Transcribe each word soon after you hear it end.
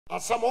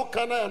asamo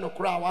kana no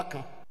kura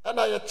waka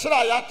na ye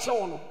kira ya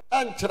kyew no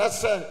enkyere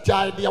se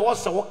jai de wo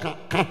se wo ka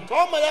to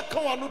ma ye ka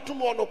wano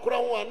tumo no kura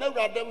ho a na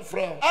Awurade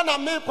mfrɛ ana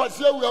me kwase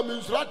awua me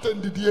nsura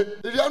tandidie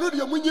ria no de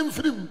munyim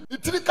firim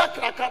itiri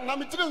kakraka na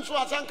me tiri nso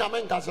asanka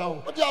me nkasa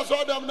ho odi aso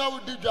Adam na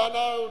wodi dwa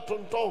na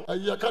tonton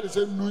ayi ka ne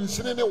se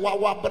nunsini ne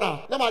wawa bra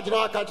na ma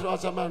gina aka kira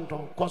se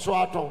menton koso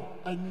aton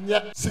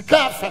anya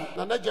sika afa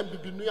na na jam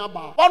bibinu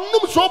aba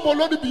onum so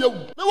bolo de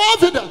biawu me wa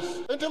evidence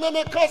enti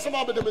me kase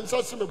ma be de me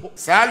nsa simebo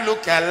sa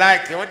look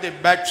alike what the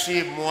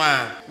battery mo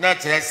a na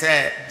tere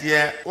se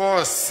de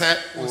o se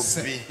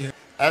obi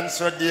and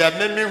so the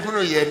meme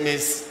hunu ye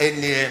nis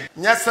enie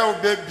nyasa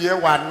obebie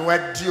wano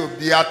adi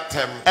obi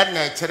atem and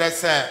na tere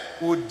se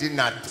odi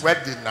na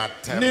wedi na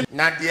tem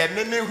na the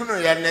meme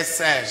hunu ye ne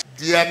se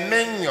the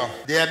menyo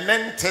the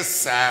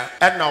mentesa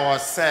and na o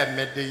se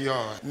medeyo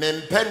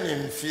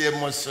mempenim fie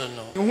mo so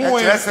no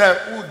tere se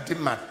odi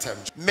matem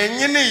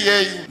menyini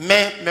ye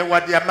me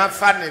wadi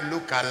amafa ne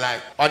look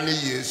alike oni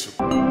Yesu.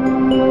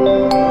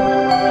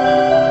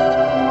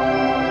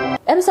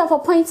 Emsa for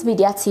Point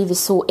Media TV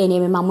so ene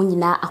me mamu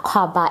nyina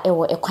akwaba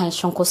ewo ekwan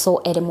shonko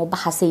so ede mo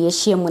bahase ye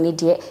hie mu ne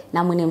de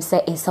na munim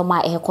se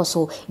ensama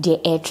ekoso de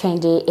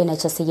trend ene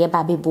chese ye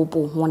ba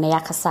bebobo ho na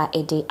yakasa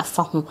ede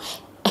afa ho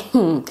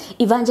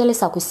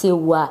Evangelist Akwasi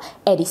Awuah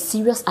a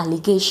serious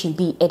allegation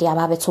be ede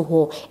ababeto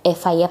ho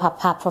fire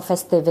papa Prophet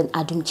Stephen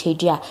Adom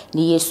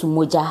ni Yesu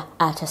Mogya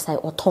atesai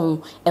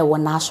oton ewo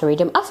na asori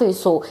dem afi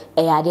so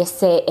ade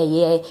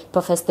se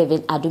Prophet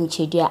Stephen Adom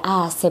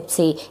accept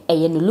say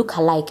no look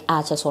alike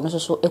ateso no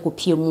so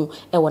ekopie mu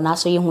ewo na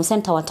asori hu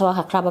center watawa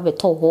kakra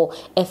babeto ho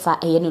efa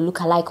no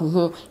look alike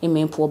ho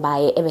emempo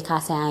baaye ebeka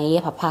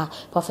say papa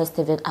Prophet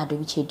Stephen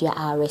Adom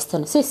arrest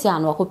no sisi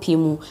anu akopie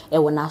mu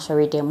ewo na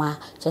asori dem a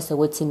just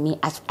me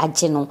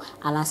ageno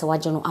anase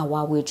wageno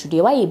awawe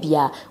tude waye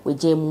bia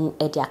wejemu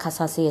ede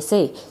akasa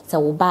se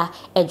wo ba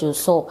ejo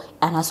so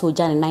anase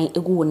ojane nan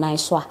egu wo nan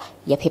so a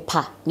ye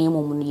pepa na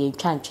emom no ye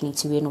twa ntwene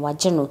tiwe no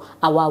wageno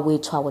awawe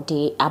tu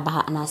awode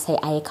aba anase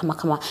aye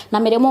kama na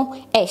medemo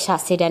sha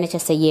sede na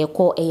chese ye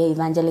ko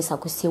Evangelist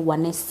Akwasi Awuah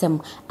nesem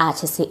a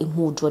chese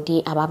emudo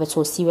de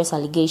ababeto serious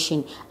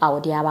allegation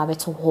awode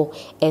ababeto ho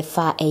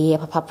efa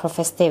papa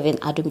Prophet Stephen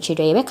Adom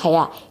ye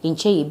bekaya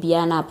inche ye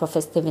bia na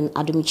Prophet Stephen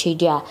Adom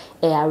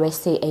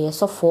arrest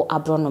sofo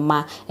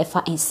Abronoma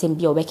efa ensem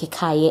bia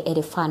obekekaye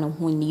edefa no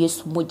ho ni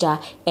Yesu Mogya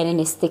ene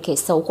ne sticker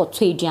se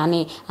wokoto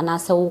eduane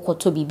anase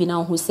wokoto bibi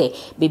na ho se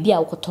bebi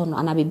a wokoto no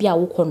ana bebi a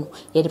wokono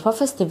ye the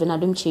Prophet Stephen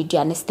Adom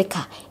ne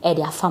sticker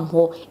ede afam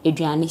ho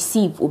eduane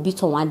sieve obi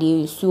to wade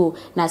nsuo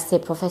na se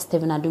Prophet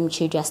Stephen Adom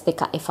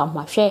sticker efam ho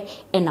ahwe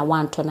ena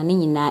wanto na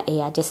nyina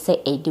ade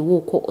se ede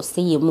woko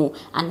oseye mu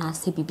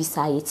anase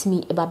bibisa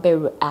yetimi eba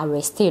be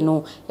arrest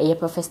no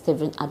Prophet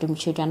Stephen Adom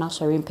na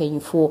sorry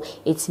mpanyfo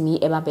etimi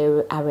eba be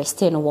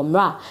arrest no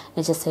womra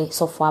na say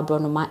so for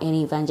Abronoma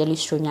any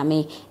evangelist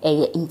nyame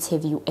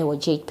interview ewo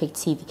JPEG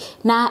TV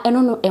na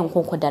eno no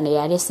enkonkoda na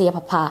yare say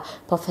papa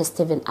Prophet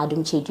Stephen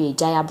Adom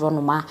jaya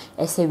Abronoma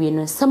ese we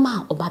no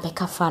sama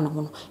obabeka fa no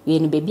no we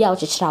no bebi a wo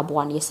chechira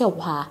abo na yese wo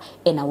ha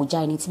na wo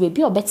jaya ni ti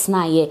bebi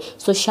obetna ye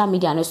social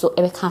media no so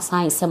ebeka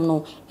sign sem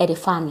no de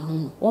fa ne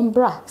ho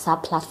wombra sa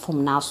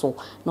platform na so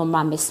no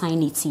mra me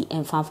sign it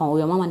emfa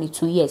wo mama ni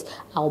 2 years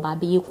a wo ba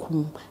be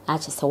yekum a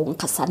chese wo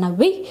nkasa na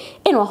we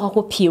eno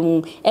ho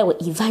piemu ewo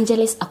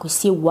Evangelist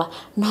Akwasi Awuah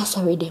na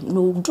sorry dem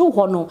no do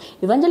ho no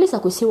Evangelist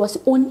Akwasi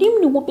Awuah onim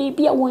ni wo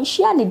baby a won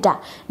hia ne da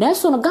na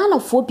so no Ghana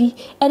fo bi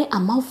ene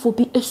amanfo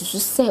bi esusu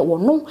se wo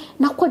no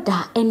na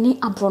koda ene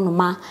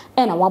Abronoma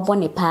ena wabo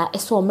ne pa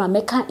eso omra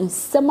meka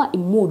nsema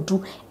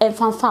emodu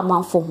emfanfa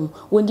amanfo ho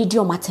wondi di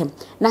omatem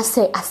na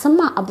se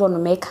asema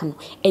Abronoma eka no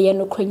eye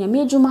no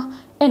kranyame adwuma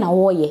ena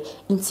woye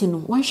nti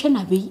no wonhwe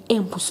na wei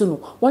empusu no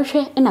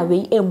wonhwe na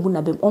wei embu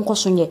na bem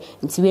onkoso nye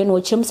nti we no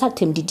chem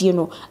satem didie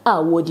no a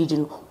wo didi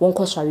no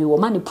wonkosare wo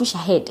ma ne push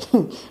ahead se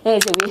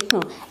we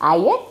no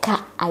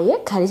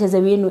ayeka le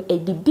se we no e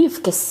di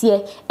beef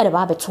kese e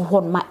ba beto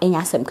ho ma enya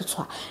asem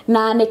ketwa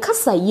na ne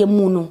kasa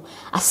yemu no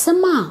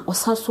asema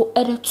osanso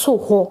e de to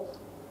ho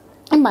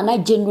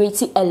and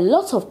generating a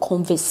lot of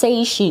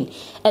conversation,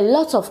 a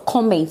lot of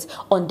comments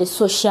on the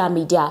social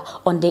media,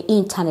 on the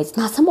internet.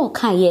 Now, some more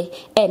can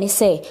and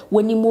say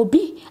when you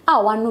mobi,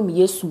 I want no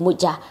Yesu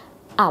Mogya.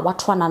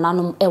 Watwana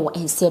nanum ewo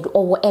ensaid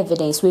or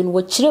evidence when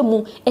we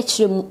chiremu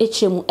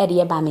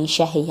ede ba me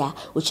hye heya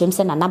ochim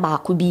se na na ba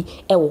akubi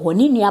ewo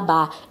honi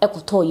nuaba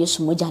ekoto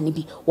Yesu Mogya ne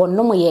bi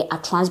wonom ye a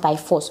trans by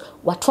force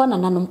watwana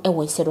nanum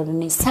ewo ensaid no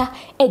nsa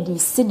edi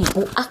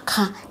sinebo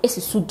aka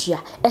esisudua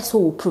eso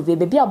wo prove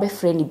be bia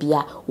obefre ne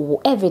bia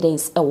wo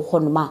evidence ewo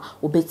honoma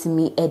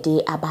obetimi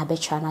ede aba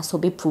betwa na so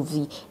be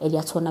prove ede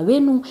atona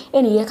wenu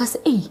ene ye ka se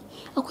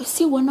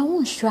Akwasi wona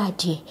won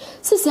hwade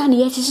sisi ane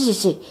ye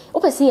chichichi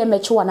opese ye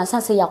mechi wana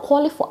say ya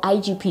call for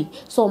IGP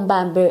so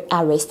mbambe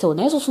arrest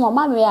no so no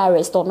ma me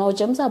arrest no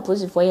james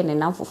approach for ye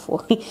na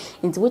fofo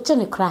nti wo che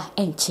ne kra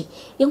enchi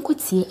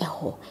yenkotie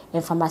eho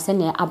information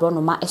ne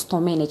Abronoma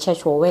estome ne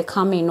church wo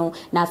welcome no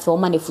na fe o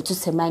ma ne futu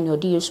semani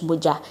odi Yesu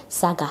Mogya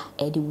saga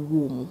edi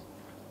wo mu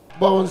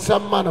bon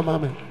samma na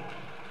mame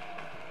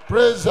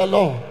Praise the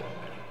Lord.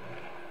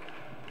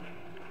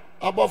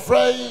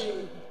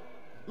 Abofrai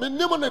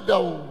minimum ne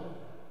dawo.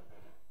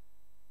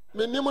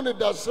 Minimum ne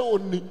da so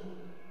oni.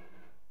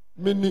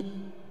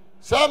 Mini.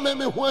 Sa me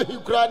ho ahi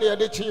kura ne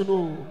ade chi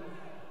no.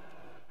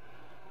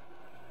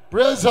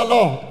 Praise the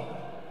Lord.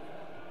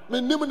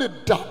 Minimum ne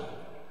da.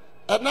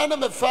 And na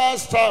me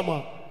first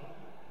time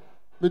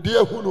me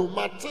dia hu no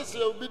matese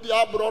obi di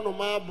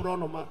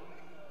Abronoma.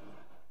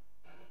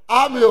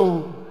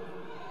 Amio.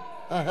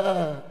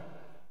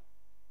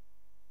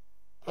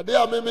 Ade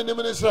a me nim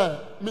ne say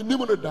me nim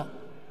no da.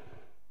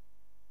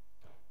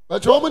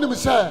 But you nim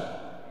say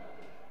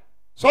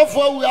so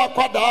far we are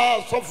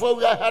kwada, so far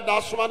we are had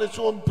asoma ne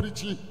so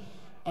preach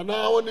and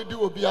now only do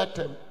obi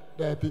atem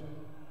there be.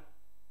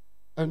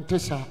 And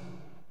tesa.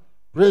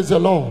 Praise the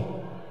Lord.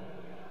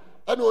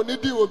 And only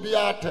do obi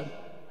atem.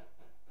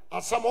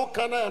 Asamo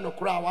kana no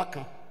kura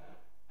waka.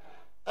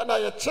 And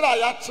I try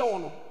ya che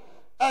wono.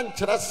 And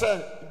kyerɛ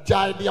sɛ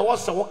gyae deɛ wɔ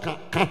sɛ woka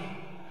ka.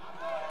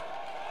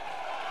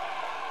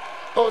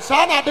 Oh,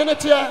 saa na ade ne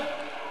teɛ.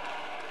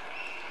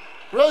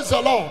 Praise the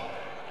Lord.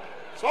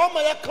 So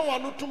ɔma yɛka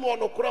w'ano tom wɔ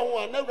nokora ho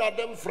a na Awurade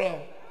mfrɛ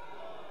wo.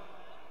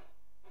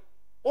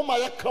 Ɔma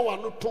yɛka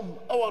w'ano tom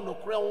wɔ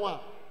nokora ho a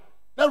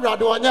na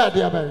Awurade ɔnyɛ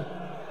adeɛ bɛyɛ.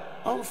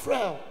 Ɔmfrɛ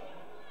wo.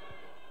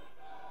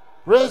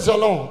 Praise the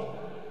Lord.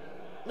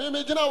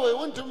 Me gyina wɔ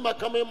wontim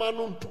maka me ma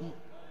no ntom.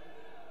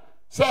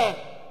 Sɛ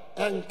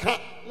enka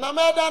na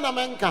meda na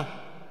menka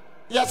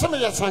yeseme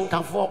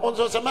yesankafo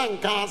onzo se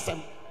menka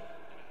asem.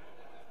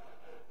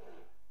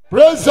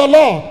 Praise the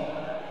Lord.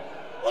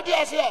 What do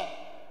you say?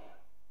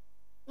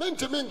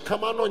 Mentimi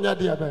nkama no nya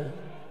de abai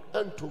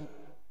entum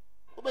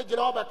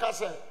obegina obeka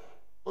se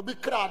obi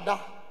krada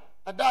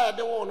ada ya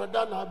de wo no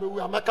da na abewu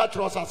ameka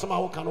kire osasem a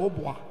wo ka no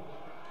oboa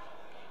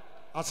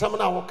asem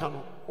na wo ka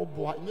no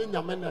oboa nye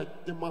nyame na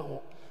de ma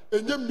ho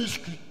enye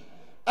mystery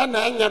ana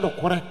anya no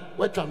kore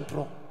watwa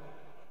ntro.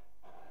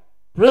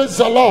 Praise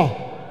the Lord.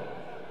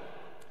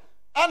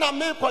 Ana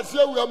me kwase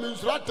awuah me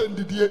nsura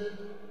tandidie.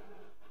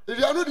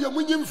 Iri anu de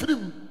munyim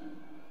firim.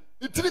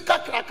 Itiri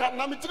kakraka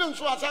na me tiri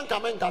nso asanka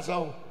me nkasa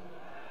o.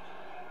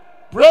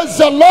 Praise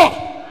the Lord.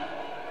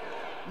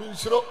 Me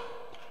nsuro.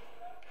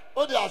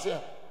 Odi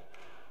ase.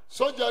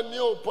 Soldier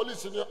new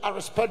police new I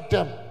respect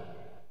them.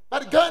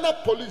 But Ghana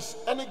police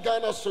any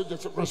Ghana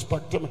soldiers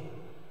respect them.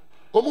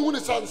 Omu ni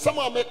san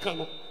sama America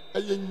no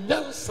eye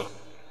nyansa.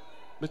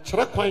 Me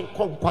kire kwan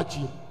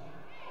kwankwaji.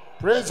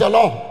 Praise the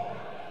Lord.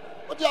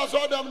 What you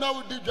saw them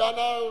now did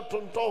Jana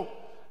Tonton.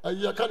 A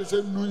year can say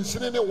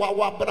Nunsini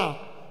Wawa Bra.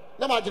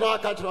 Namajina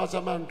Catro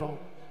Samanton,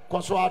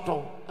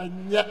 Coswaton,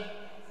 and yet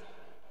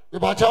the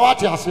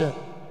Bachawati say.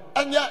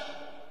 And yet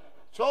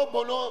so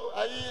Bono,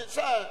 I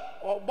say,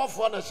 or Buff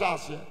on a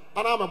chassis,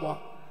 an amabo.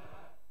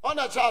 On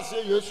a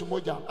chassis, Yesu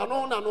Mogya, and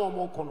on and no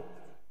more cono.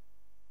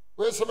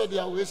 Where's some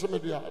media,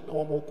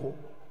 no more co.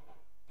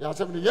 There are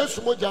 70 years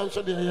Mogya,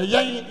 so they are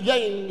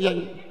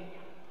young.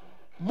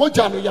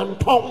 Mogya no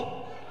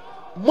yanton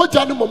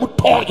Mogya no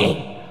momutoye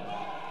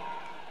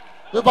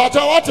me bacha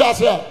what you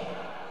say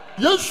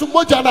Yesu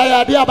Mogya na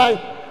ya dia bai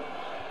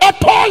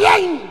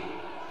etoyen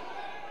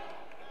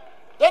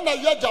then na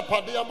ye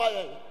japade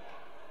amaye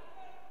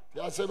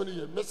ya say me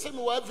ye me say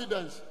no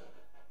evidence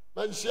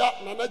manhia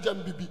na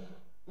jam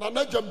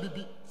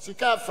bibi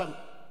sika fam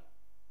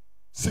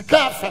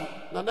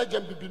na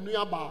jam bibi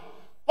nua ba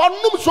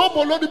onum so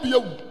bolo ni bi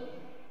ewu.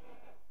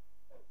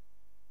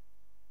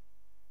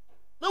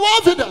 No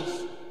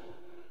evidence.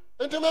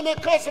 And me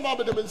cause some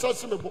of them in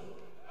Sassimebo.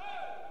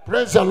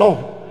 Praise the Lord.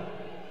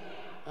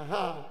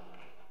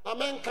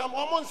 Amen. Come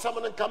on,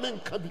 someone and come in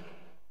Kabi.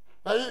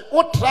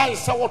 What try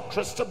so what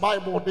trust the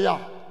Bible they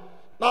are.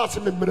 Now see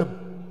me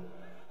them.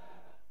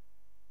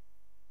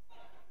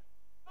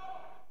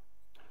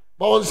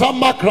 But on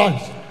some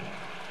Christ.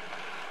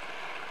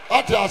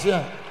 What is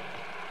here?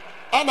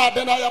 And I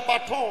deny a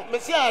baton.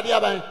 Monsieur, dear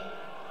by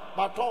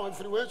baton, if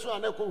you wait to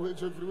an echo, if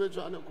you wait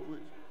to an echo.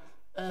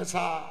 As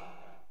a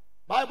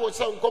Bible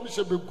says,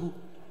 Commission Begu,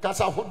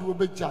 Casa Hodu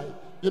Bejai,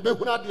 you be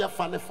una dear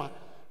fanefa.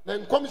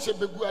 Then Commission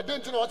Begu, I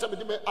didn't know what I'm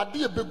doing. I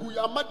dear Begu,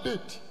 I'm a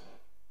date.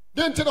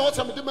 Didn't know what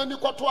I'm doing. You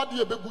got to a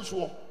dear Begu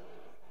show.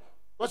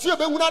 But you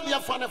be una dear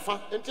fanefa,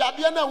 and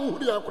Tiadiana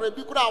Woody, I could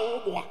be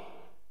good.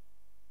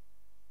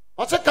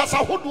 What's a Casa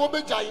Hodu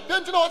Bejai?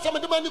 Didn't know what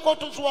I'm doing. You got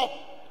to swap.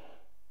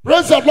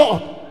 Praise the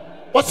Lord.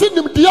 What's in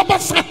him, dear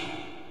Bassa?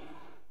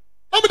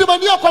 I'm the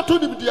man you got to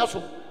him, dear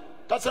so.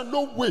 That's a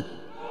no way.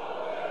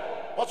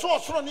 What's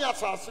also near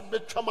us,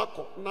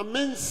 Betramako,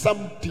 Namin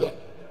some dear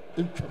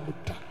in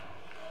Tramuta.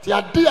 The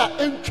idea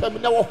in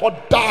Tramina for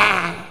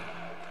da.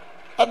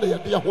 And the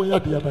idea where you are.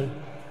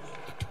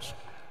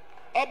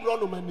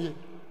 Abronoma.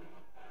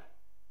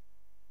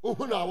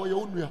 Uhuna, where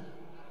you are.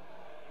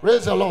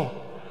 Praise the Lord.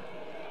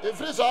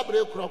 If it's a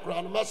break,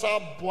 Crocran, Massa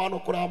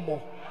Buano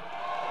Crambo.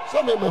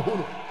 Some in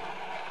Mahuno.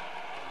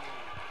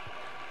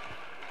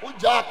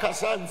 Ujaka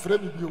San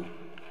Frame you.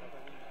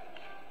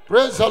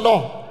 Praise the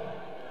Lord.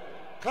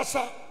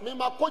 Kasa, me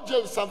ma ko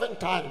jail 7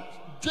 times.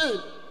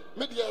 Jail,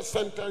 me dia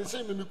sentence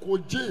me ko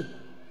jail.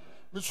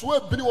 Me so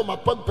ebini wo ma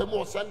pampa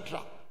mo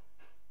central.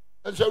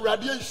 And so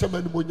Radia is a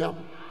man munyam.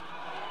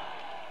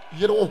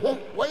 You know,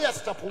 where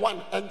step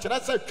 1 and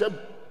Teresa came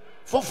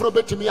for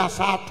me as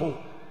Sato.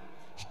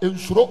 In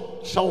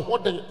Shro, shall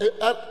hold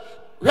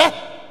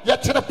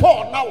yet to the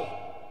poor now.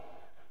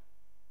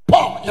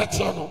 Poor yet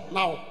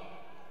now.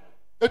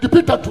 It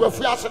depicted to a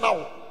fias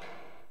now.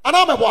 And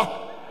I'm a boy.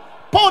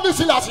 Poor this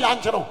is as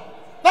Angelo.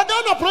 Now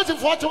they're not pressing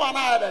for 2 an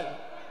hour.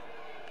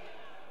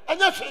 And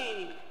yes,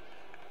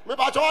 me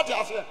ba jo ati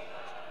ase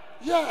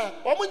yeah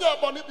omunya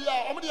boni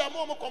bia omudi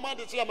amomo command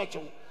se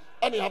amacho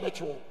ani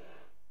abecho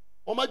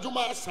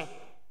omadwuma asa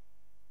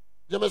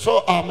je me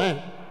so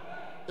amen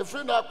the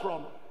friend na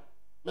kro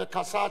me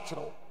kasa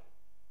akiro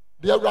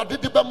de awrade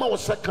de be ma wo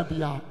seka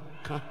bia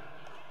ka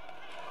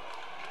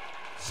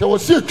se wo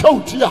si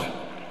twauti a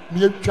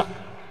me atwa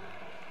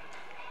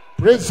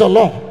praise the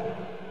Lord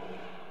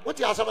what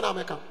you asem na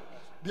meka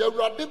de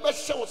awrade be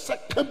hye wo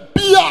seka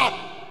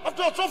bia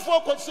after so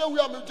for kwase we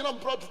am gina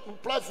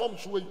platform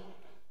so we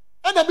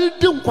and I mean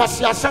dim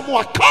kwase asem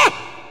aka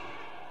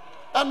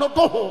and no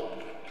go home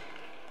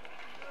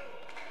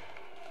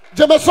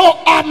je so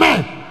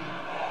amen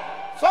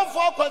so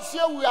for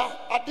kwase we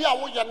ade a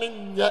wo ye ne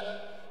nye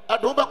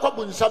ado be kwa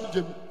bunsam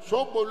jem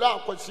so bolu a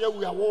kwase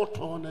we a wo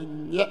ton na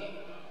nye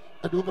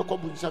ado be kwa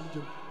bunsam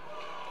jem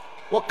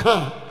wo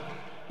ka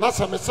na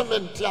se me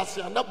cement ase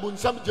na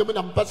bunsam jem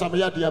na mpesa me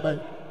ya de abai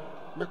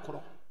me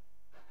kro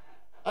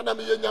ana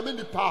me nyame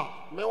nipa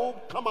me wo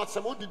kama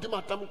se mo didi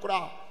matam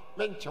kura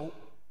me nchew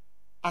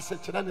ase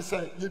kira ne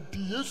se ye di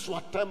Yesu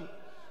atam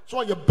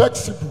so ye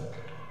bexibu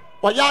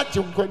wa ya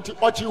agem kwanti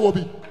ochi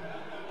obi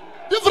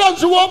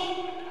difference wo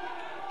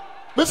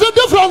me say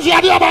difference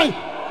ya de abai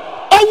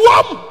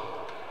awam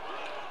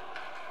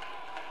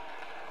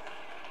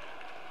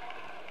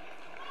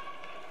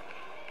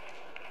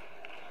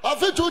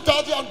after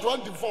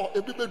 2024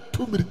 ebi be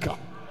 2 mirika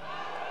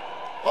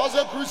o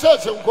se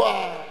crusade nko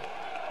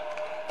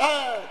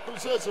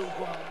crusade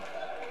nko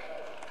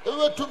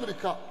ewe 2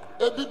 mirika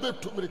ebi be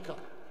 2 mirika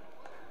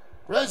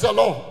praise the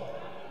Lord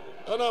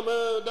and am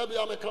da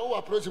bia me kan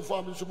wo praise for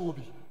am so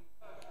obi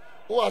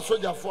wo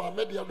asoja for am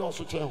media do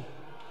so chen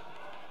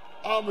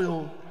amen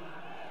o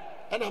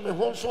and am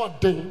ho so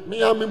den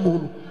me am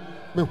mu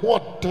me ho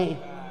den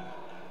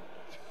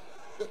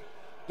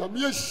da me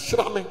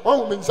hira me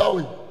o me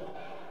nsawe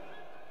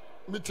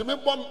mitime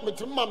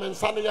ma me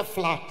nsa ne ye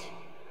flat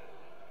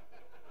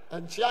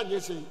and chia anye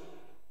say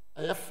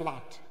a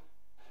flat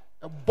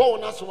a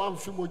bone as one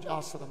film Mogya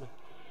asra me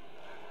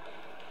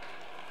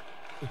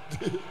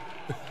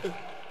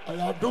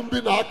I don't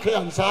be na aka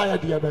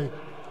anxiety abai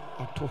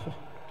ato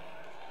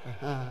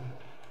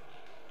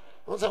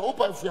o say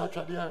open fi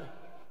atwade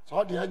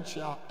so de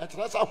anchia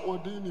etrasa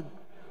hodin nim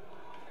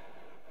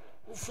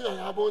o fi an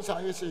abo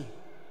say say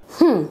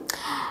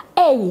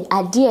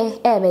adie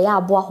ebe ya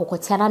abo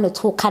akokotiana ne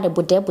to ka de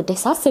bude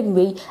sasem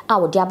wei a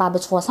wo de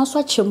ababetfo sanso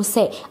akyem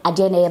se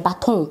adie na ye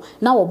baton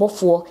na wo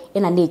bofo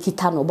ina na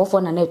ekita no bofo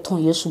na na ton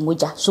Yesu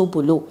Mogya so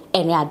bolo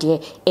ene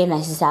adie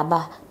ina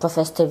sisaba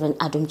Prophet Stephen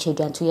Adom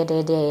Chedwanto ye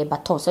de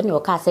baton se ne o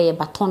ka se ye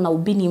baton na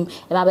obinim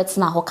e ba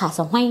betina ho ka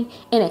se hwan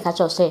ina ka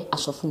cho se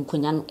asofu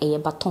nkonya no ye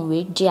baton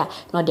we dia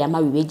no de ama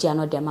we dia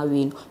no de ama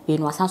we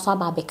no asanso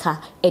ababeka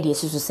e de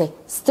susu se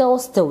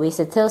still we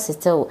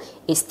still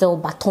is still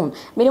baton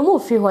me mo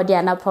fi ho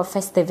de na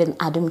Prophet Stephen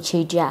Adom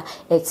Chedwa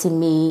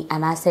etimi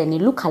anase ni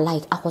look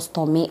alike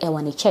akostome e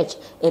wani church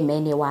e me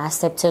ne wa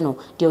accept no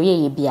de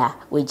oyeye bia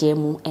weje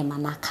mu e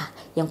manaka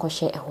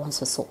yenkohye e ho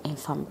nso so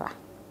enfambra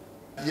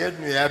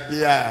yednua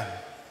bia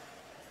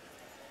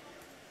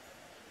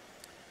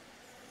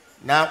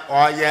na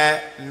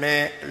oye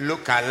me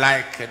look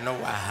alike no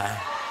wa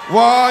ha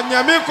wo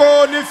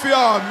nyamiko ni fi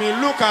o me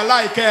look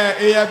alike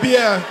e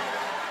bia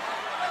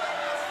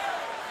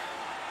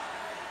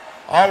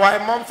Awuah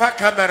momfa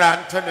camera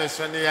Anthony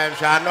so ne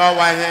yanhwa na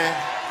Awuah he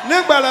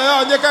nigbala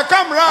ya onye ka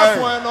camera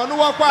afọ no no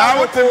wa kwa na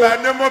wote ba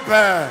ne mo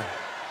pe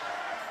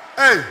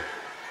hey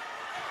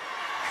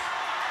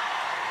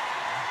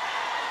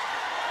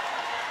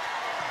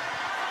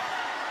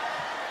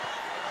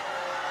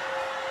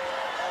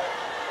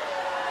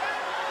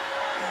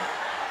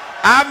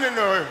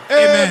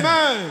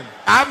Amen.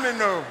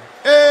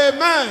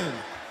 Amen.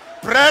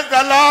 Praise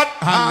the Lord.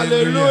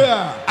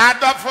 Hallelujah.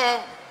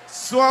 Adom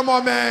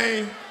Swamo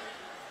me.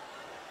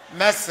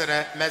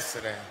 Mesre.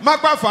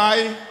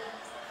 Makpafai.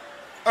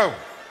 Oh.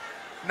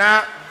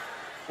 Now,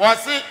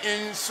 was it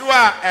in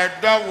Sua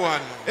a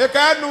one?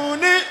 Ekanu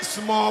ni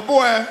small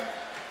boy.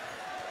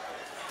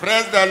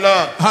 Praise the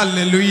Lord.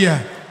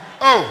 Hallelujah.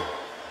 Oh.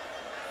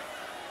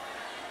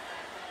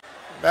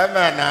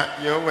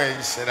 Bemana, you way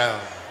Israel.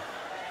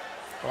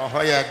 Oh,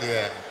 hoya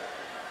dear.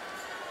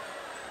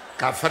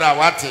 Kafra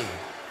wati.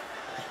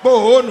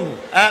 Bohonu.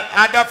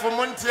 Ada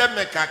fumuntie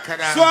me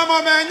kakara.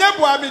 Swamo me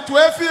nyabwa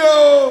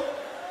mitwefio.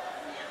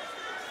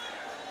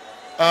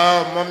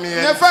 Oh, mommy.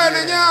 Nefa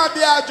nya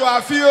bia jo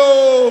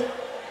afio.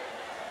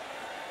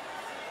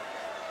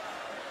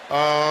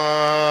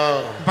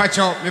 Oh.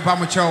 Pacho, me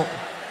pamucho.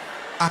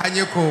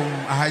 Ahanyekom.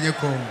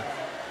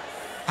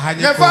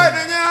 Nefa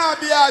nya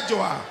bia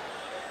jo.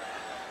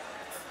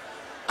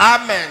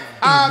 Amen.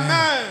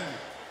 Amen.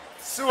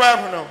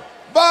 Suwahuno.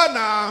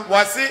 Bana.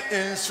 Wasi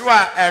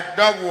insua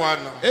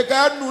edowono.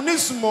 Eka nuni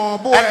small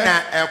boy.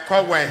 Ena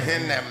ekowe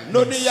hinem.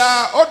 Noni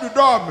ya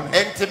odudom.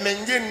 Enti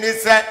minji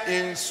nisa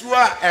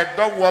insua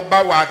edowo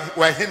ba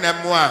wa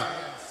hinemu a.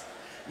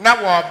 Na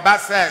wo ba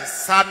se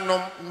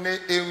sanom ne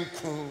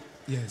enku.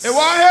 Yes.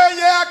 Ewa he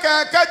ye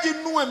aka ji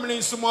nu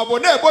emli small boy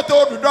na ebote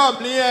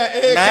odudom ni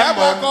e ka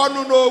ba ko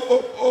nu no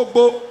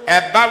ogbo.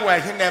 Eba wa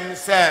hinem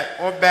se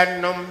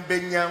obenom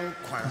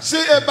benyankwa. Si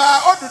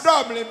eba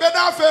odudom ni be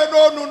na fe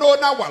no nu no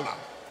na wala.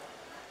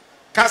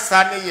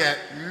 Kasa ni ye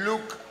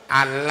look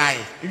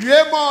alike.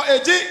 Yemo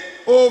eji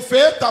o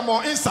fe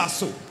tamo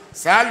insaso.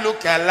 Sa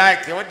look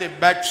alike what the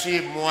battery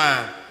mo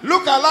a.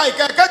 Look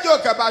alike ka jo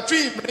ka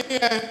battery mi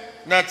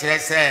Na kire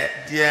se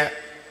die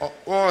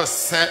o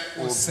se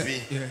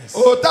obi.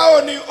 o ta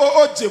oni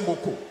o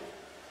jemoko.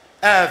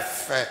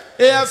 Efe.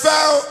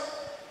 Efe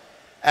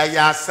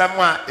Eya asem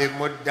a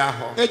emoda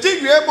ho.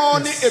 eji yemo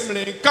ni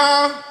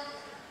emlinkan.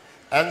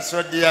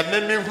 Enso de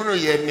meme hunu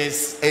ye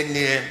nis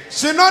enie.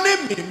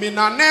 Sinoni mi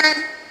nane.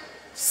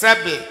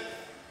 Sebe.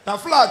 Ta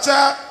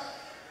flacha.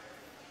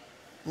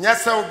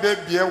 Nyasa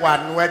obebie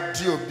wanu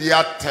adi obi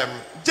atem.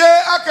 Je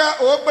aka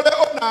ogbele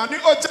onani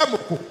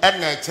ojemoko.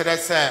 Ena kire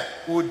se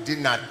odi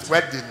na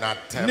wedi na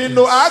tem.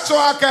 Nino aso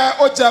aka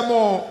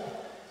ojemo.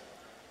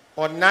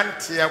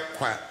 Onante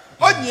kwa.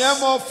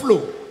 Onyemo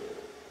flow.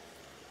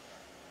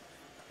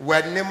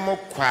 Wanemu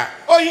kwa.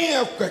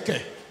 Oyin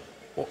keke.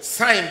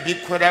 Sign bi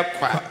kore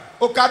kwa.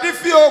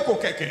 Okadifi oko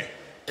keke.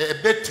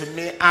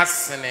 Ebetumi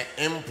asene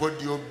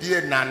impodi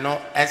obi na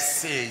no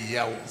ese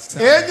yewo.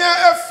 Enye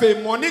efe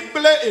moni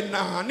gbele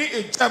enani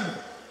ejemu.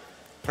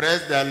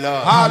 Praise the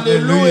Lord.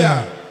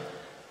 Hallelujah.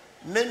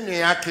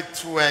 Menu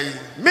aketua yi.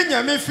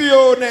 Minya mi fi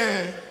o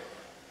ne.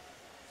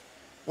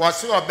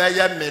 Wasi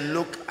obeye me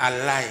look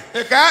alike.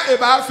 Eka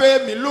eba fe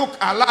mi look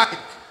alike.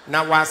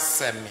 Na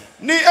wasemi.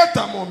 Ni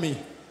etamomi.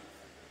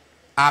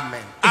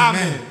 Amen.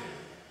 Amen.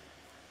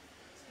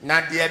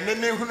 Na de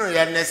meme hunu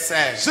ye ne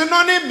se.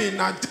 Sinoni mi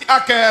na di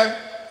ake.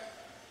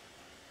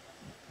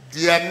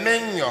 De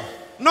menyo.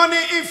 Noni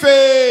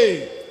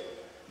ife.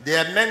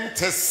 De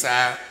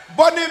mentesa.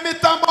 Boni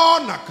mitamo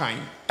nakan.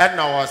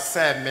 Ena wo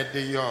se me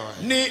de yo.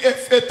 Ni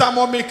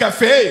etamo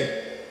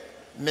kafe.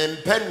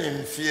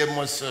 Mempenim fie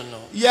mosono.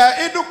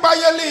 Ya idukpa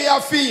yeli ya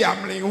fi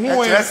amli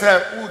hu e.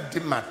 Ese udi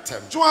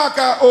matem.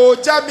 Tuaka o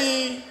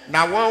jami.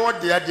 Na wo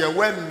de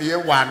wamie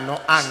wano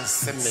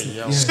anse me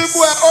yo. Sibu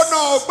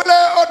ono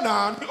gbele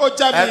ona o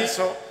jami. And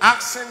so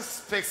action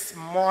speaks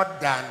more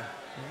than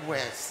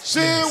words. Si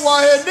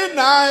wa eni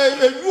na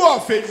eyu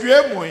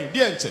ofedue mo di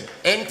enche.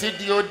 Enti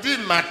di odi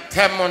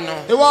matem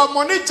no. E wa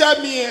moni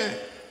jami e.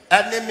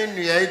 Enemy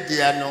nua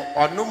dia no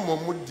ono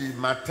momu di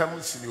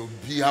matam sini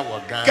obi a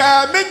wogan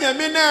Ka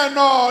menyami na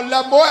no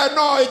lamo e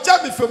no e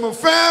jami femu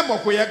fe mo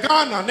ko ye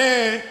Ghana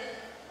ne.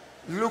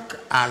 Look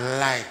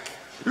alike.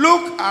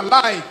 Look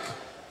alike.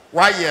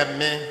 Why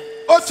me?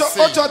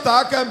 Ocho ta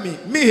aka mi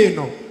he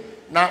no.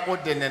 Na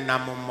ode ne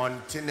nam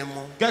montene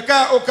mu.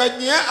 Kaka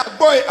okanye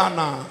agboy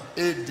ana.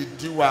 E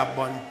didi wa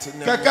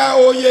bontene. Kaka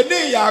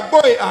oyeni ya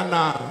agboy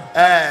ana.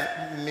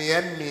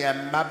 Mia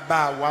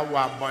maba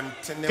wa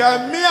bontene. Ka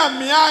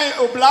mia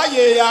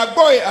oblaye ya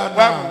agboy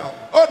ana.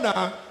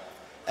 Ona.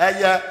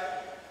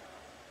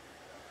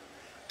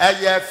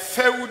 Eye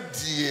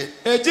feudie.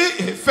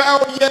 Eji fe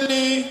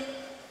oyeli.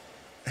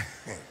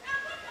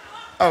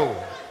 Oh.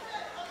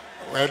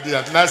 Where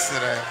the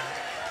mesre.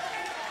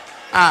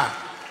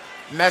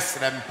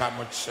 Mesre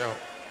mpamocho.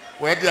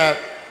 Where the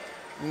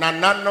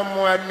nananom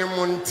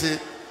animunti.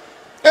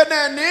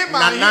 Ene ni ma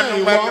Nananom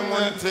here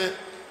animunti.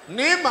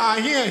 ni ma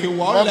here he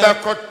won.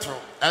 Obekoto.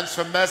 And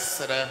so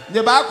mesre.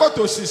 Ne ba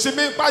koto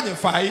sisimi panye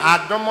fai.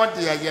 Adomo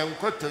de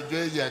yenkoto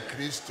je ye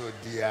Kristo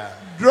dia.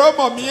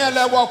 Dromo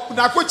miele wo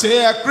na kuche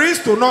ye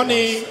Kristo no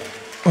ni.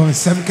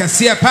 Onsem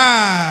kase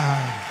pa.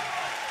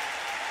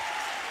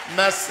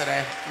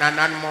 Mesre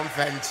nananom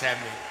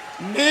fenchemi.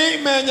 Ni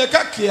menye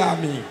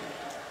kakiami.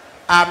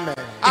 Amen.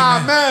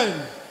 Amen.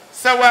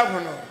 Sawa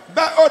huno.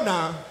 Ba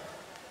ona.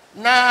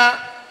 Na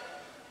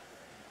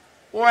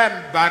o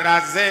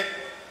embaraze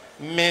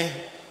me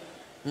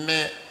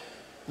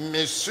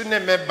sune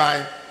me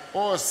ban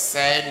o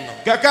say no.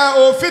 Kaka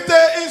o fite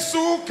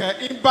isu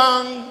ke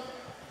ibang.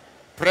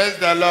 Praise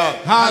the Lord.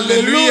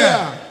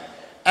 Hallelujah.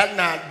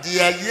 Ena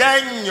dia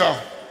yanyo.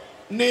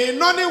 Ni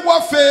noni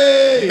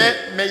wafe.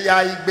 Me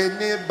ya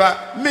igbeni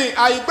ba. Mi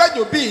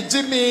aigbejo bi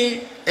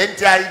jimi.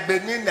 Enti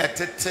aigbeni na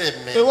tete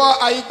me.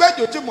 Ewa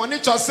aigbejo ti mo ni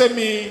chose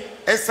mi.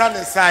 Esa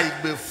ne sa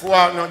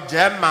igbefuo no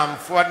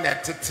Germanfo na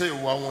tete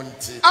wo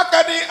wonti.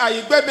 Akadi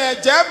aigbe me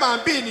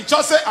German bi ni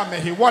chose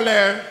amehi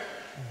wole.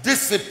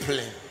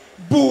 Discipline.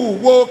 Bu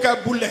wo ka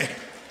bule.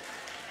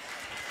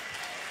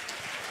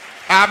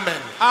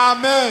 Amen.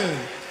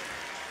 Amen.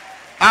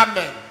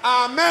 Amen.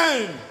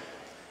 Amen.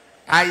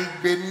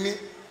 Aigbeni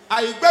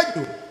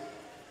Aigbejo.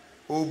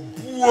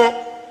 obuo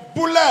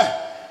Bule.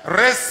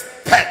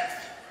 respect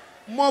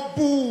Mo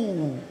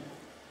bu.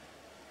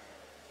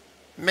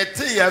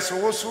 Mete yes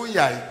also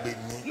ya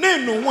igbeni.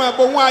 Ninu wọn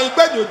ebo wọn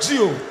igbenyo ji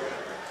o.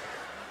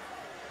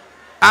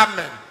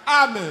 Amen.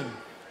 Amen.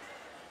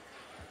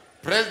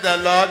 Praise the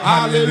Lord.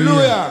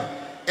 Hallelujah.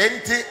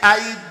 Enti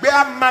aigbe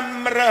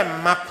amamre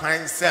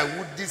makwan se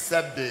wudi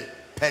se be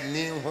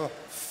pani ho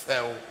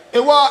fel.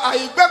 Ewa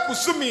aigbe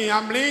kusumi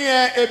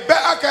amliye ebe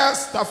aka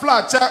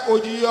stafla cha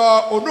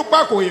ojiyo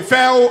onukpa ko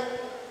ifeo.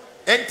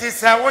 Enti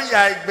se wo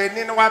ya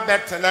igbeni no wa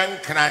betena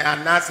nkran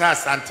anasa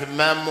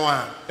asantemamo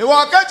a.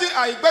 Ewa kaji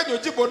aigbe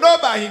nyojibo no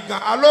ba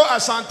hinga alo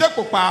asante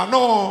popa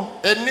no.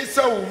 Eni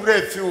se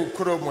wure fi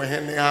ukuro mo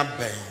hene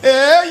aben.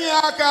 Eyi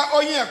aka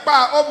oyin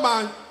pa o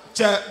man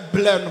che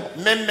bleno.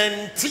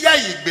 Mementi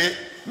aigbe.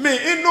 Mi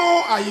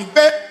inu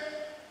aigbe.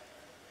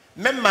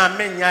 Me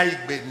mama nya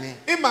igbeni.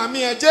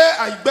 Imami eje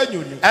aigbe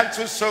nyoni. And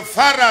to so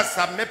far as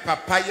me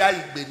papa ya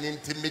igbeni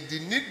nti me di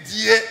ni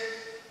die.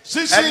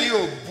 Shishi Ani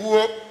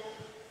obuo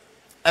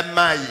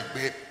ema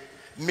igbe.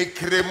 Me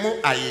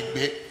kremu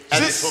aigbe.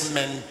 And so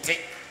mente.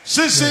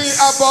 Shishi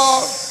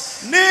abo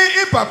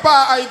ni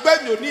papa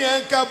aigbe nyoni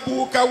enka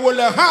bu ka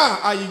wole ha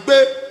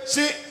aigbe.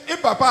 Si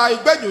papa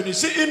aigbe nyoni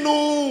si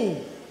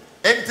inu.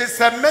 Enti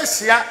se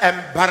mesia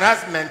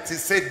embarrassment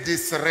se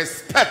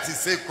disrespect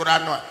se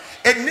kurano.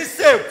 Eni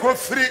se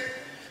kofri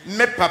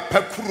me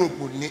papa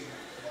kurobuni.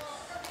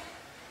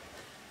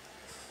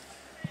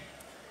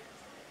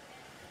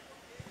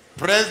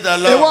 Praise the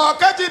Lord. Ewa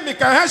kaji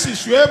mikahashi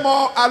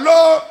shwemo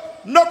alo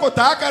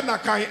nokota aka na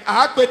kan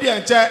akpedi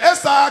enche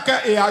esa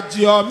aka e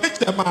ajio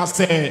michema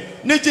se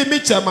niji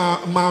michema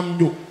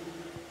mamyo.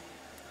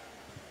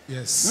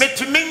 Yes.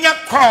 Metuminya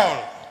call.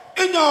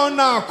 Inyo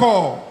na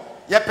call.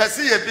 Ye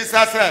pesi ye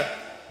bisa se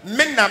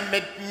me na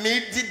me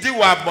didi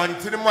wa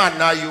bontiri mu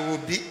ana ye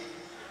obi.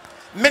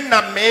 Me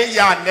na me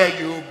ya na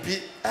ye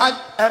obi.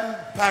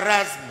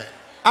 Embarrassment.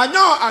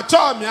 Anyo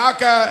acho mi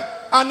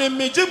aka ani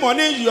miji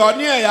money yo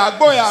ni e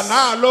agbo ya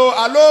na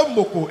alo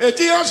moko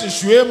eji yo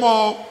sisue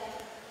mo.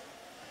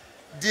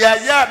 Dia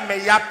ya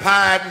me ya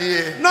pa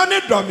ni. No ni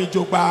do mi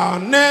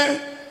jogba ne.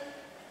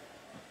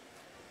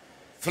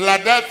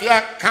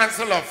 Philadelphia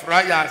Council of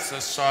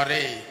Royals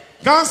sorry.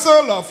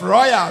 Council of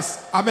Royals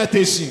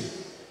ameteshi.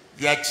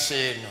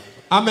 Yachino.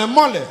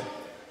 Amemole.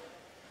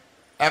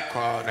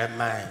 Echo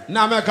remind.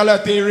 Na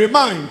mekalete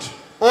remind.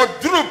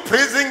 Oduru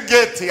prison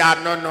gate ya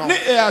no. Ni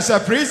e as a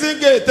prison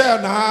gate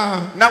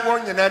na. Na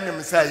won nyina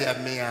nim say ya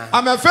me a.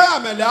 Amefe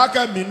amele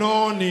aka mi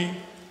no ni.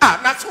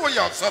 Na so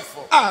your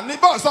suffer. Ni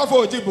bo suffer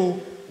ojibo.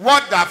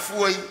 What da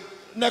foi.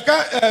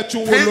 Neka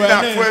tunwolo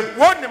Prison ene. foi.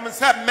 Won nim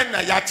say me na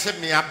ya che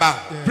me aba.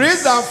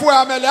 Prison foi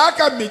amele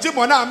aka mi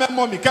jimo na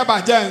amemo mi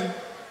keba jen.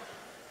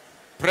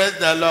 Praise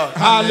the Lord.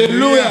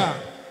 Hallelujah.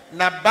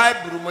 Na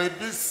Bible mo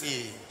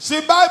ebisi.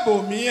 Si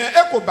Bible mi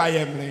eko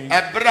bayemle.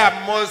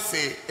 Ebra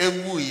Mose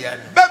ewu ye.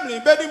 Bemli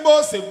bedi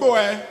Mose gbo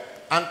e.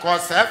 Anko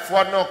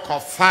sefo no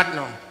kofa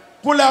no.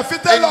 Kula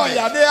fitelo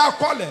ya de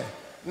akole.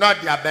 No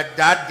dia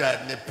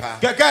bedada nipa.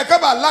 Keke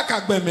keba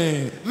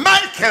lakagbeme.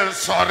 Michael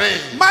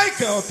sorry.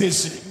 Michael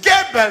teshi.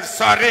 Gabriel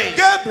sorry.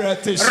 Gabriel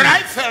teshi.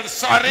 Raphael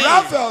sorry.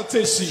 Raphael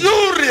teshi.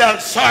 Uriel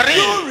sorry.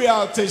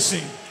 Uriel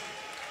teshi.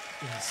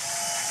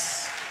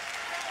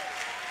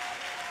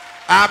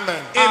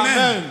 Amen.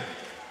 Amen.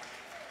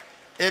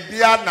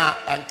 Ebiana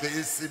anke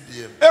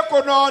isibiem.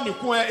 Eko no ni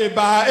ku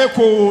eba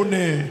eko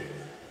ne.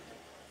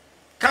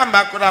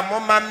 Kamba kura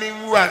mama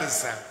minwu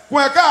ansa. Ku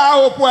ka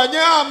opu anye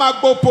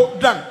amagbopo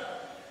dan.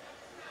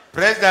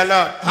 Praise the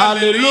Lord.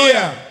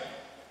 Hallelujah.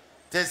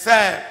 They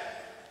say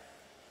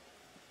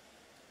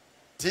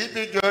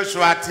TB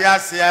Joshua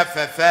tiasia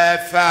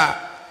fefefa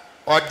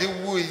odi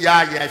wu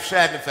ya ye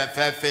hwe ne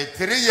fefefe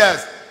 3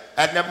 years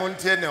and the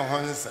mountain ne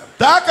honsa.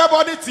 Taka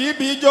body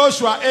TB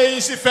Joshua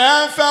si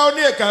fenfe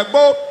oni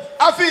ekagbo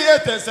afi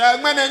etese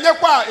ngene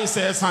nyekwa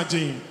ise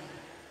sanjin.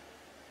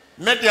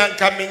 Median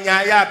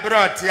kaminya ya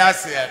bro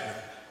tiasia no.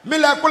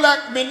 Milakula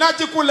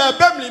minajikula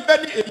bemli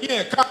bedi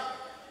eyin eka.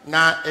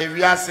 Na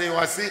ewiase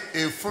wasi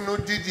efunu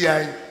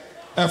didian.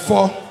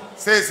 Efo.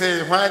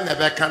 Say hwan na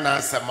beka na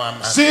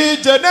asemama. Si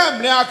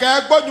jenem ni aka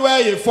egbonyu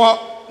eyefo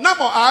na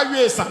mo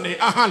awie sane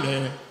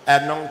ahale.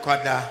 Eno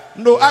nkoda.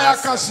 No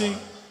ayakasi.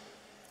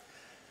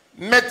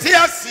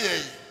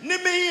 Metiasie. Ni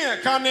mi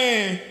eka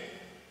ni.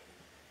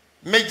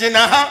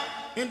 Mejina ha.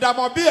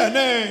 Indamobi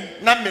ene.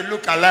 Na me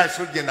look alike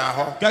so gina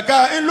ho.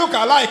 Kaka in look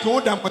alike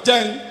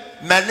undamoten.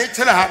 Mani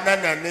chere ha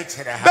na ni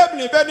chere ha.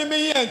 Bebli beni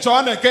mi yen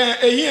chone ken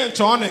ehin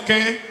chone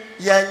ken.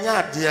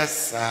 Yanya de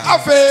sa.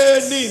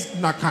 Afe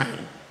ni nakan.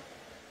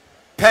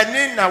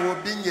 Penny na wo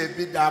bi nye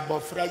bi da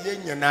abofra ye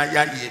nyina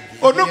ya ye bi.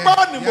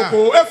 Onukpa ni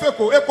moko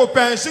efeko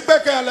ekopen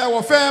sigbekele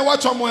wo fe wa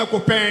chomo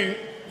ekopen.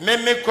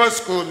 Me ko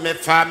school me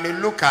fa me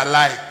look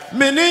alike.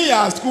 Mini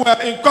ya school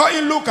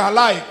in look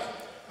alike.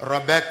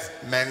 Robert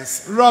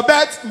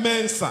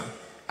Mensah.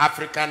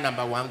 African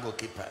 #1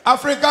 goalkeeper.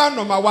 African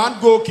 #1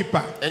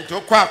 goalkeeper.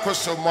 Ento kwa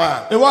akosomo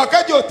a. E wa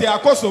kaje ote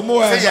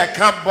akosomo e. Say ya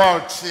can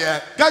ball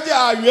cheer. Kaje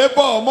awie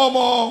ball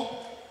momo.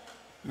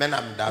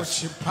 Menam da.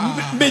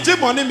 Meji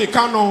money me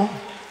kano.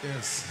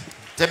 Yes.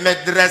 te me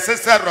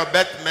dresse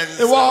Robert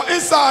Mensa. Ewo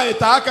inside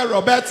itaaka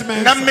Robert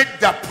Mensa. Na me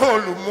da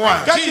Paul moi.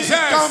 Jesus.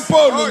 Kan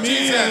Paul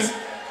mi.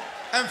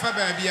 Emfa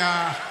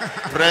baabia.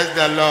 Praise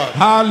the Lord.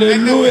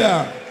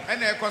 Hallelujah.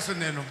 Ene ekoso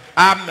ne no.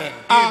 Amen.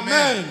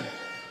 Amen.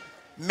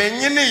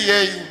 Menyine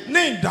ye.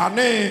 Ni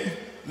dane.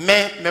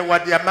 Me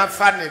what the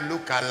man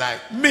look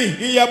alike. Me,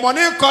 he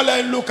money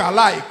calling look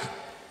alike.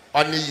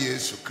 Only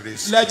Yesu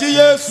Christ. Let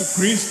Yesu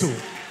Christo.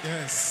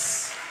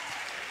 Yes.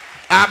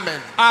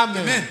 Amen.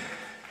 Amen.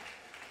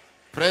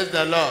 Praise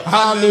the Lord.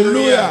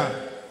 Hallelujah.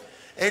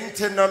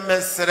 Enti no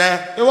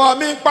mesre. Ewa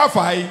mi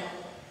pafai.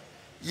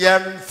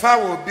 Yemfa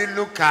will be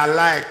look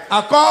alike.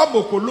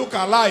 Akọ ko look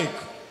alike.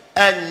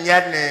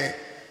 Enye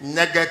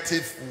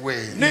negative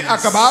way. Ni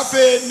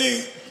akabafe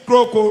ni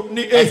kroko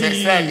ni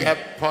ehi.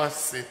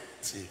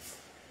 Positive.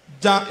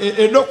 Ja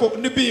enoko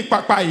ni bi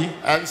papai.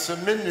 And so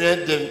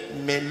many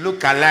me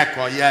look alike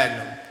or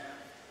yan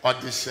or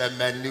the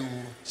shamaniu.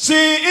 Si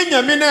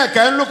inyami na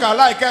ka look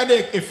alike na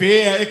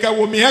efe e ka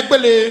wo mi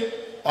hegbele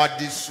Or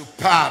the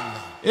supam.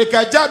 e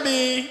ka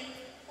jami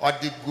Or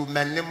the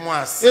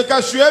gumenimuas. e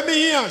ka hwe mi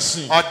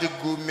hiansi Or the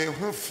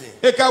gumehufi.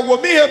 e ka wo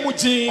mi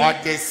hemuji Or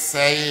the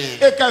say.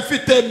 e ka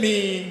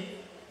fitemi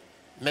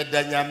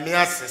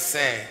Medanyamia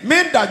se. mi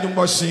da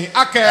nyumoshi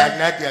aka And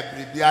that the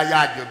bribia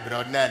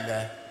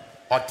Abronoma.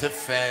 Or the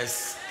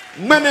first.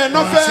 mene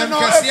no fe no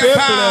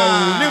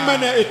efe ni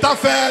mene eta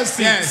first.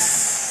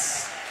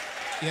 Yes.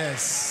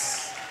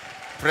 Yes.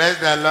 Praise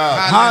the Lord.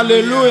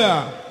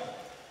 Hallelujah.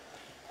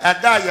 And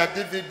that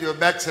you did video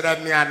better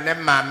me and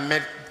them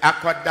met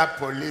Akwada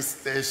police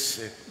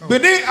station.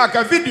 Bini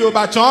aka video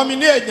ba chon mi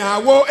ni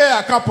enya wo e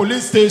aka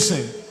police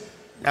station.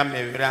 Na me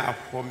wira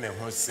home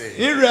ho say.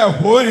 Ire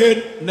ho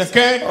he ne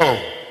ken.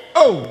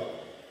 Oh.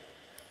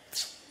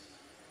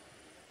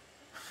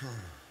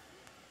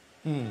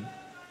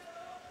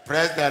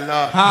 Praise the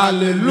Lord.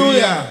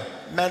 Hallelujah.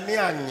 Many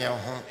anya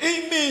ho.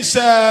 Imi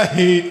se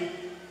he.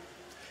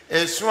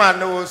 Esu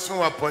anu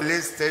osu a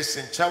police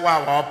station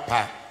chawa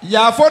opa.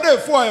 Ya for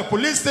a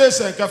police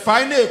station ka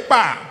find a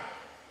pa.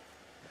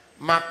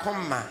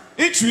 Makoma.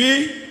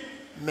 Itwi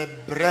Me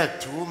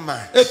bread too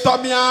much.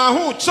 etomia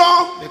hu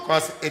chon.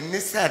 Because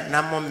enisa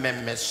na mo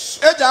memes.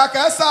 Eja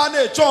ka sa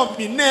na chon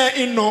mi ne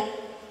ino.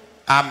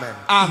 Amen.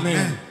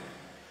 Amen.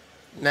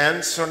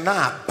 Nanso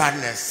na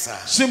banesa.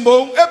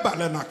 Simbo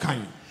ebale na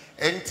kan.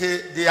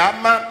 Enti the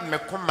ama me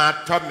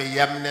koma to me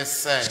yam ne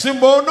se.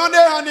 Simbo no ne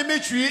hani mi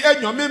twi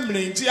enyomi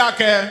mlinti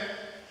ake.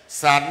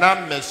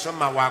 Sana me so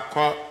ma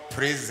wako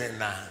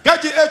prisoner.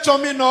 Gaji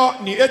echomi no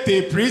ni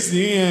ete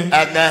prison.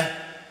 Ene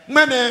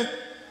Mene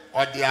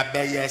or the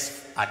abeyes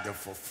at the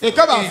fufu. e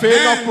ka ba fe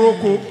no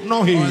kroko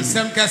no he.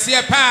 Onsem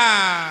kase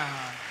pa.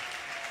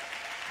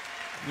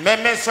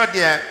 Meme so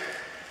de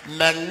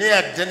many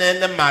a dinner in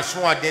the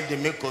mason or de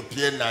me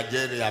copy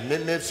Nigeria.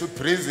 Meme so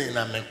prison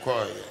na me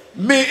call.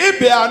 Mi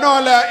ibe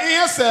anola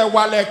ihe se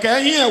wale ka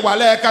ihe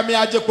wale ka mi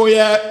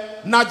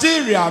ajekoye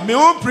Nigeria mi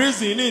on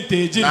prison ni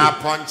teji. Na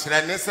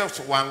ponchre ne se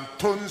wan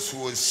ton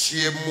so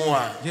hie mu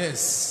a.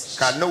 Yes.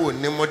 Ka no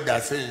onimo da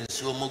se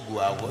nsuo mu gu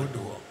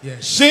awodo.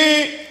 Yes.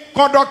 Si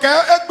kondoke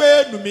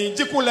egbe numi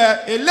jikule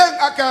eleng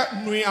aka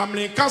nui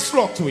American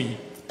slot yi.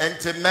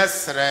 Enti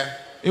mesre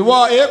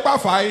Iwo e pa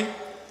fai.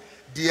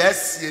 the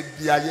esie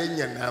bia ye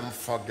nyenam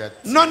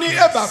forget. Noni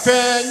eba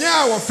fe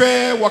nya wo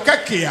fe wo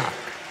kakia.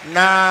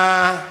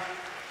 Na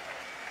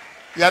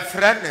your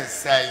friend is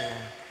saying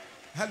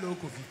Hello,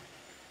 Kofi.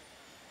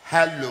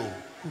 hello.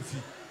 Kofi.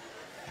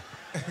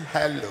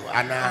 Hello,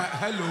 Anna.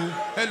 Hello.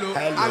 Hello.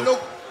 Hello.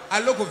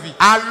 Hello, Kofi.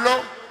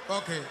 Hello.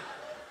 Okay.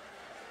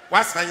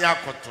 What's on your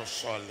koto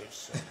solid?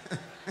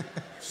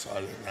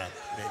 Solid na.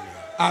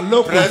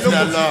 Allo Praise the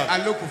Kofi. Lord.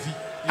 Hello, Kofi.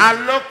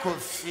 Hello,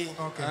 Kofi.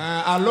 Okay.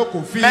 Allo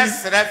Kofi.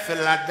 Mesre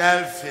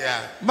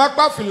Philadelphia.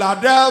 Makpa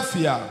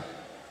Philadelphia.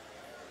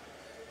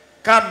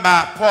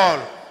 Kamba Paul.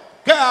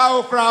 Ke a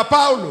okra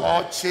Paulo.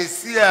 O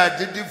chesi a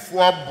didi fo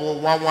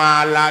bo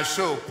wanwala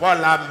show Paul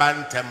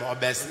amantem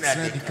obesna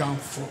Ready de.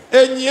 camfo.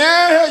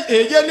 Enye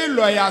eye ni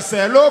lawyer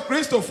se lo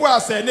Christopher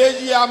ase na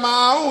yi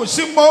ama hu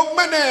simo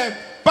mene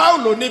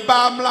Paulo ni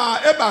bamla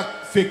eba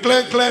fe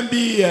clen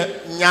bi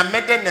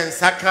Nyame de ne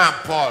nsa kan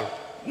Paul.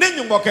 ni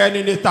nyumbo ka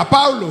ni ta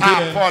Paulo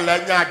he. Paul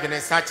anya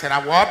adwene sa kira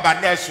wo ba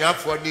na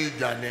asuafo ni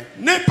dwane.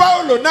 Ni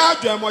Paulo na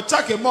adwe mo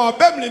chake mo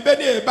bemli be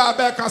ni ba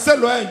be ka se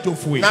lo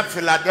enjofui. Na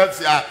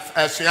Philadelphia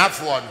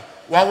asuafo no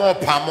wo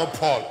pamo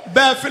Paul.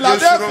 Be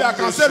Philadelphia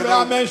ka se lo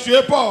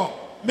amenhwe Paul.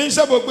 Mi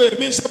se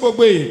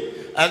bogbe.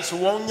 And so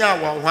one ya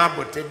one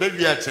habote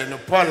baby at no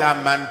Paul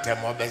amantem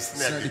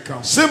obesna Ready de.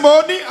 camfo.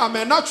 Simoni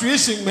amena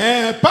tuition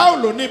me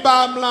Paulo ni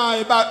bamla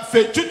eba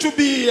fe tutu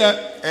bi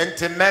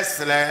Enti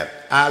mesre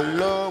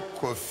allo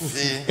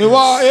Kofi.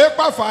 Ewa e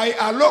pa fai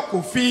allo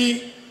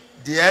Kofi.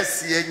 The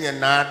sie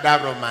nyina da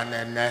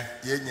romanene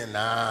ye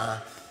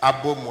nyina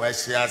abomu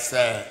ahia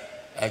se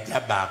eja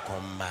ba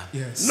komma.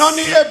 Yes.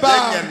 Noni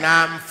eba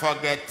Nyina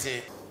forget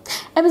it.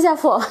 Ebisa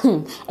for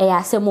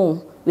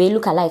asemo we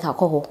look alike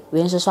alcohol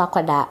we nso so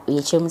akwada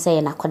we chem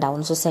say na akwada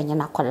won so say nya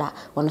na akwada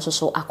won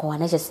so akwa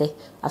na jese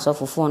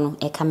asofofo no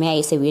e kame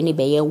aye say we ni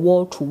be ye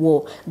wall to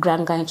wall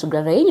grand to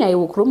grand enya ye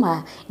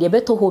wokroma de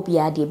beto ho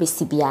bia de be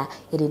sibia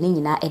e de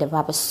nyina e de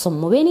ba be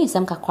som we ni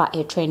sam kakwa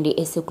e trendy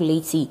e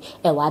circulate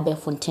e wa be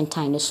fonten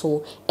time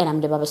so e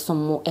nam de ba be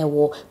som e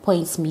wo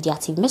Points Media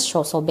TV make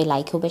sure so be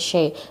like be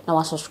share na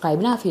wa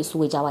subscribe na face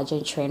we jawa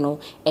channel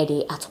e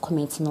de at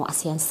comment no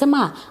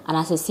asiansema and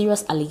as a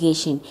serious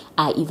allegation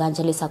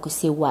evangelist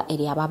Akwasi wa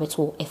eri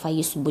ababeto efa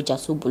Yesu boja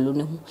so bolo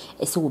ne ho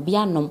ese obi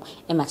anom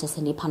e ma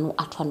chese nipa no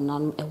atwa no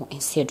nanom e wo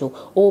ensedo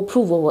o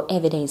prove or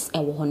evidence e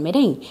wo hon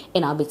meden e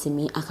na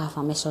obetimi aka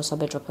fa me so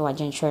be drop wa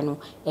gentry no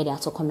e de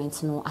ato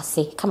comment no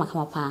ase kama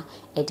pa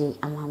e de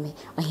amame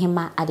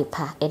ohima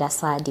adepa e da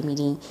sa de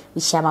midin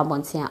we share ma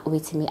bontia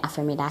obetimi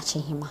afemi da che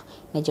hima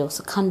me je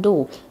so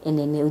kando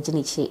ene ne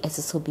uginichi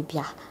ese so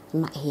bibia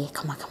ma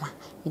kama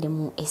me de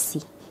mu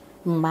esi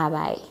bye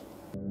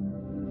bye.